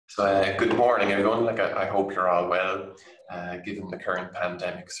Good morning, everyone. I hope you're all well, given the current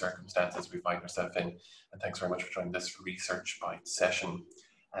pandemic circumstances we find ourselves in. And thanks very much for joining this Research Bites session.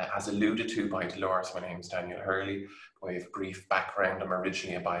 As alluded to by Dolores, my name is Daniel Hurley. By a brief background, I'm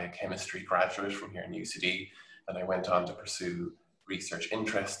originally a biochemistry graduate from here in UCD, and I went on to pursue research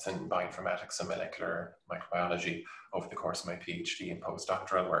interests in bioinformatics and molecular microbiology over the course of my PhD and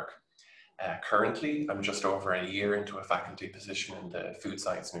postdoctoral work. Currently, I'm just over a year into a faculty position in the Food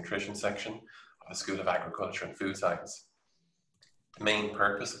Science and Nutrition section of the School of Agriculture and Food Science. The main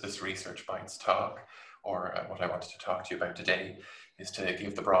purpose of this Research Bites talk, or what I wanted to talk to you about today, is to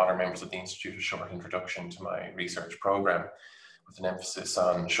give the broader members of the Institute a short introduction to my research programme, with an emphasis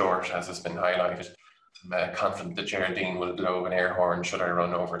on short, as has been highlighted. I'm confident that Geraldine will blow an air horn should I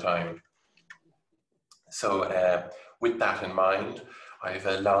run over time. So with that in mind, I've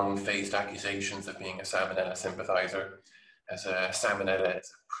long faced accusations of being a Salmonella sympathiser, as a Salmonella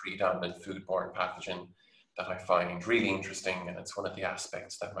is a predominant foodborne pathogen that I find really interesting, and it's one of the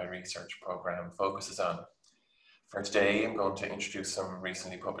aspects that my research programme focuses on. For today, I'm going to introduce some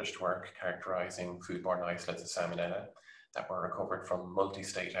recently published work characterising foodborne isolates of Salmonella that were recovered from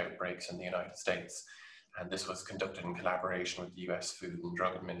multi-state outbreaks in the United States, and this was conducted in collaboration with the US Food and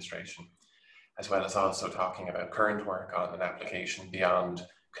Drug Administration, as well as also talking about current work on an application beyond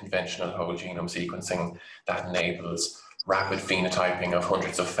conventional whole genome sequencing that enables rapid phenotyping of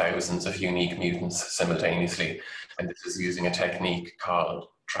hundreds of thousands of unique mutants simultaneously. And this is using a technique called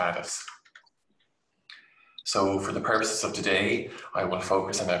TRADIS. So for the purposes of today, I will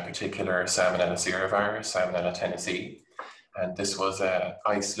focus on a particular Salmonella serovirus, Salmonella tennessee. And this was an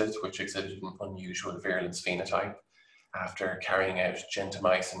isolate which exhibited an unusual virulence phenotype after carrying out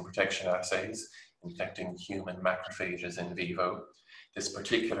gentamicin protection assays infecting human macrophages in vivo. This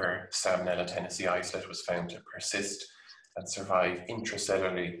particular Salmonella tennessee isolate was found to persist and survive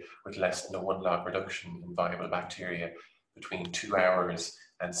intracellularly with less than a 1 log reduction in viable bacteria between 2 hours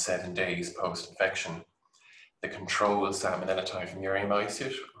and 7 days post-infection. The control Salmonella typhimurium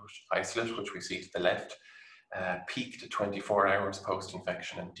isolate, which we see to the left, peaked at 24 hours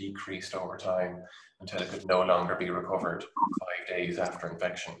post-infection and decreased over time until it could no longer be recovered 5 days after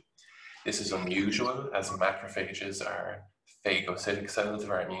infection. This is unusual, as macrophages are phagocytic cells of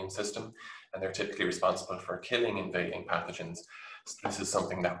our immune system, and they're typically responsible for killing invading pathogens. So this is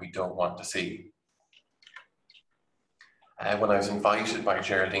something that we don't want to see. When I was invited by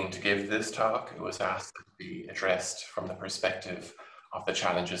Geraldine to give this talk, it was asked to be addressed from the perspective of the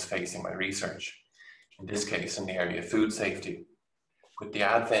challenges facing my research, in this case in the area of food safety. With the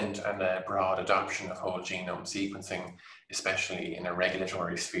advent and broad adoption of whole genome sequencing, especially in a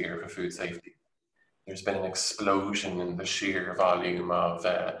regulatory sphere for food safety, there's been an explosion in the sheer volume of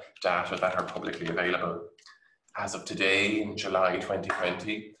data that are publicly available. As of today, in July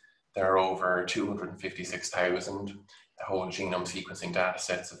 2020, there are over 256,000 whole genome sequencing data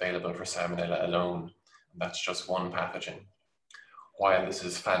sets available for Salmonella alone, and that's just one pathogen. While this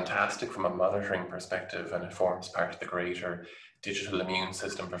is fantastic from a monitoring perspective and it forms part of the greater digital immune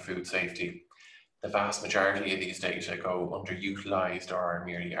system for food safety, the vast majority of these data go underutilized or are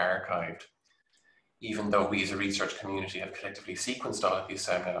merely archived. Even though we as a research community have collectively sequenced all of these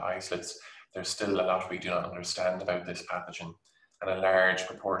Salmonella isolates, there's still a lot we do not understand about this pathogen, and a large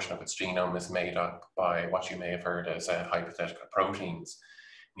proportion of its genome is made up by what you may have heard as hypothetical proteins,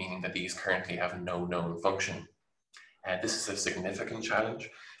 meaning that these currently have no known function. This is a significant challenge,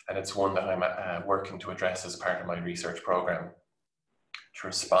 and it's one that I'm working to address as part of my research program. To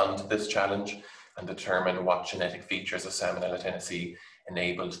respond to this challenge and determine what genetic features of Salmonella tennessee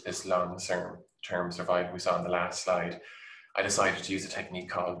enabled this long-term survival we saw on the last slide, I decided to use a technique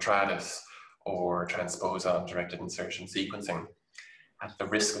called TRADIS, or transposon-directed insertion sequencing. At the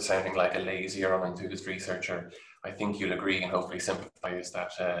risk of sounding like a lazy or unenthused researcher, I think you'll agree and hopefully sympathize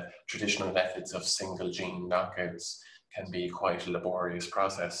that traditional methods of single gene knockouts can be quite a laborious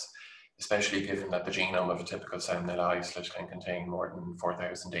process, especially given that the genome of a typical Salmonella isolate can contain more than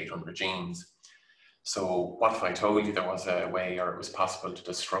 4,800 genes. So what if I told you there was a way, or it was possible, to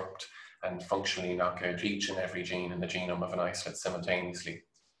disrupt and functionally knock out each and every gene in the genome of an isolate simultaneously?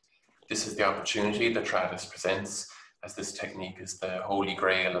 This is the opportunity that TRADIS presents, as this technique is the holy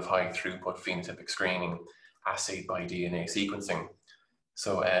grail of high throughput phenotypic screening assayed by DNA sequencing.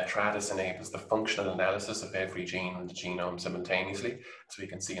 So TRADIS enables the functional analysis of every gene in the genome simultaneously, as we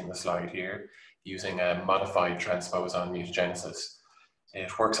can see in the slide here, using a modified transposon mutagenesis.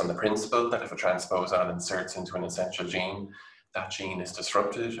 It works on the principle that if a transposon inserts into an essential gene, that gene is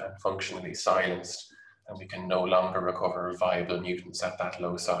disrupted and functionally silenced, and we can no longer recover viable mutants at that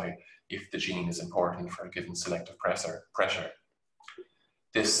loci if the gene is important for a given selective pressure.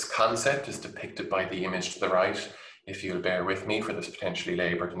 This concept is depicted by the image to the right, if you'll bear with me for this potentially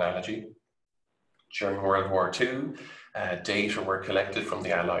laboured analogy. During World War II, data were collected from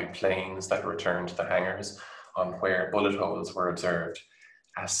the Allied planes that returned to the hangars on where bullet holes were observed,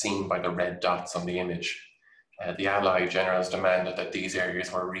 as seen by the red dots on the image. The Allied generals demanded that these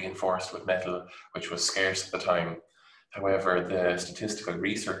areas were reinforced with metal, which was scarce at the time. However, the Statistical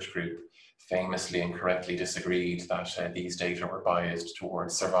Research Group famously and correctly disagreed that these data were biased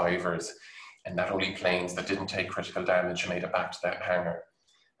towards survivors, and that only planes that didn't take critical damage made it back to that hangar.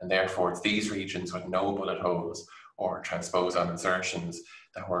 And therefore, it's these regions with no bullet holes or transposon insertions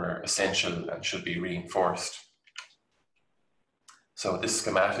that were essential and should be reinforced. So this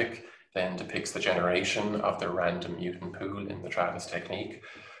schematic then depicts the generation of the random mutant pool in the Travis technique,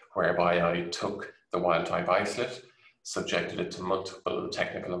 whereby I took the wild-type isolate, subjected it to multiple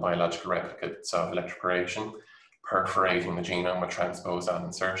technical and biological replicates of electroporation, perforating the genome with transposon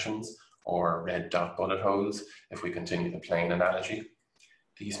insertions, or red dot bullet holes, if we continue the plane analogy.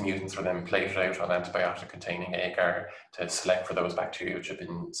 These mutants were then plated out on antibiotic-containing agar to select for those bacteria which had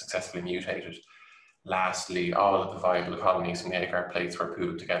been successfully mutated. Lastly, all of the viable colonies from the agar plates were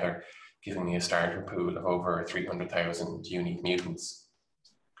pooled together, giving me a starting pool of over 300,000 unique mutants.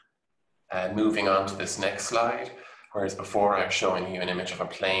 Moving on to this next slide, whereas before I was showing you an image of a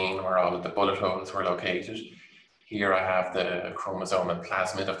plane where all of the bullet holes were located, here I have the chromosomal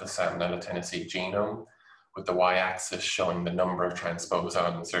plasmid of the Salmonella Tennessee genome, with the y-axis showing the number of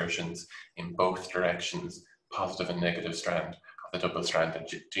transposon insertions in both directions, positive and negative strand of the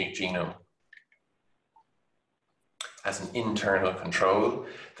double-stranded genome. As an internal control,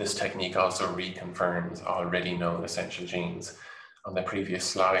 this technique also reconfirms already known essential genes. On the previous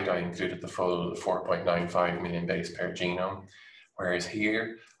slide, I included the full 4.95 million base pair genome, whereas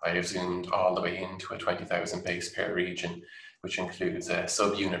here I have zoomed all the way into a 20,000 base pair region, which includes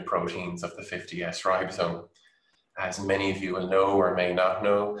subunit proteins of the 50S ribosome. As many of you will know or may not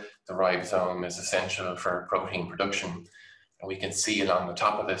know, the ribosome is essential for protein production, and we can see along the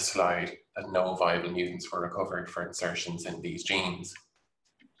top of this slide that no viable mutants were recovered for insertions in these genes.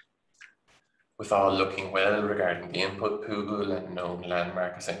 With all looking well regarding the input pool and known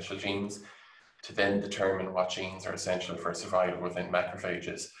landmark essential genes, to then determine what genes are essential for survival within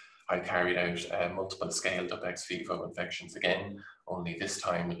macrophages, I carried out multiple scaled up ex vivo infections again, only this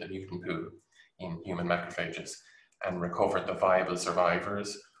time with the mutant pool in human macrophages, and recovered the viable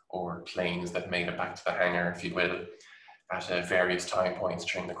survivors, or planes that made it back to the hangar, if you will, at various time points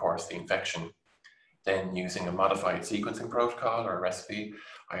during the course of the infection. Then, using a modified sequencing protocol or recipe,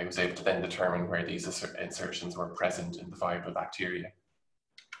 I was able to then determine where these insertions were present in the viable bacteria.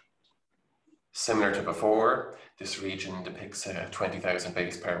 Similar to before, this region depicts a 20,000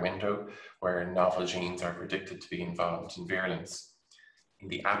 base pair window where novel genes are predicted to be involved in virulence. In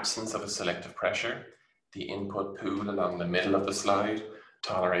the absence of a selective pressure, the input pool along the middle of the slide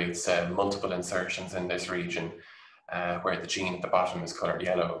tolerates multiple insertions in this region, where the gene at the bottom is colored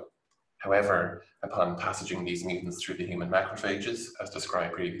yellow. However, upon passaging these mutants through the human macrophages, as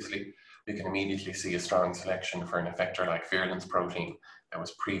described previously, we can immediately see a strong selection for an effector-like virulence protein that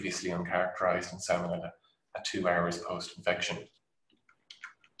was previously uncharacterized in Salmonella at 2 hours post-infection.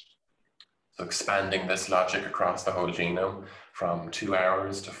 So expanding this logic across the whole genome from 2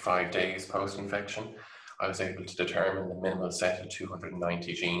 hours to 5 days post-infection, I was able to determine the minimal set of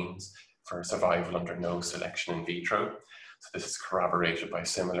 290 genes for survival under no selection in vitro. So this is corroborated by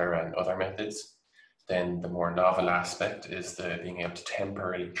similar and other methods. Then the more novel aspect is the being able to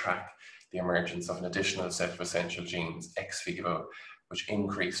temporarily track the emergence of an additional set of essential genes ex vivo, which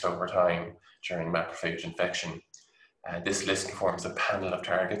increased over time during macrophage infection. This list forms a panel of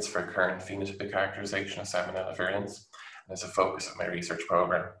targets for current phenotypic characterization of Salmonella virulence, and is a focus of my research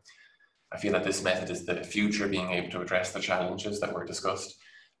program. I feel that this method is the future, being able to address the challenges that were discussed.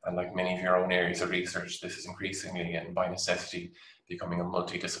 And like many of your own areas of research, this is increasingly and by necessity becoming a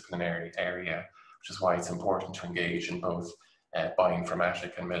multidisciplinary area, which is why it's important to engage in both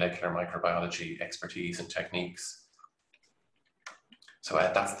bioinformatic and molecular microbiology expertise and techniques. So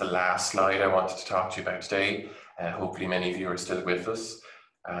that's the last slide I wanted to talk to you about today. Hopefully many of you are still with us.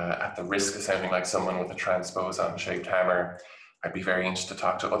 At the risk of sounding like someone with a transposon-shaped hammer, I'd be very interested to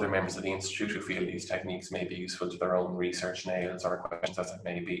talk to other members of the Institute who feel these techniques may be useful to their own research nails or questions as it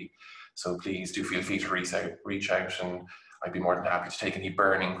may be. So please do feel free to reach out, and I'd be more than happy to take any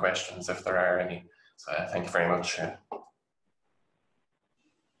burning questions if there are any. So thank you very much.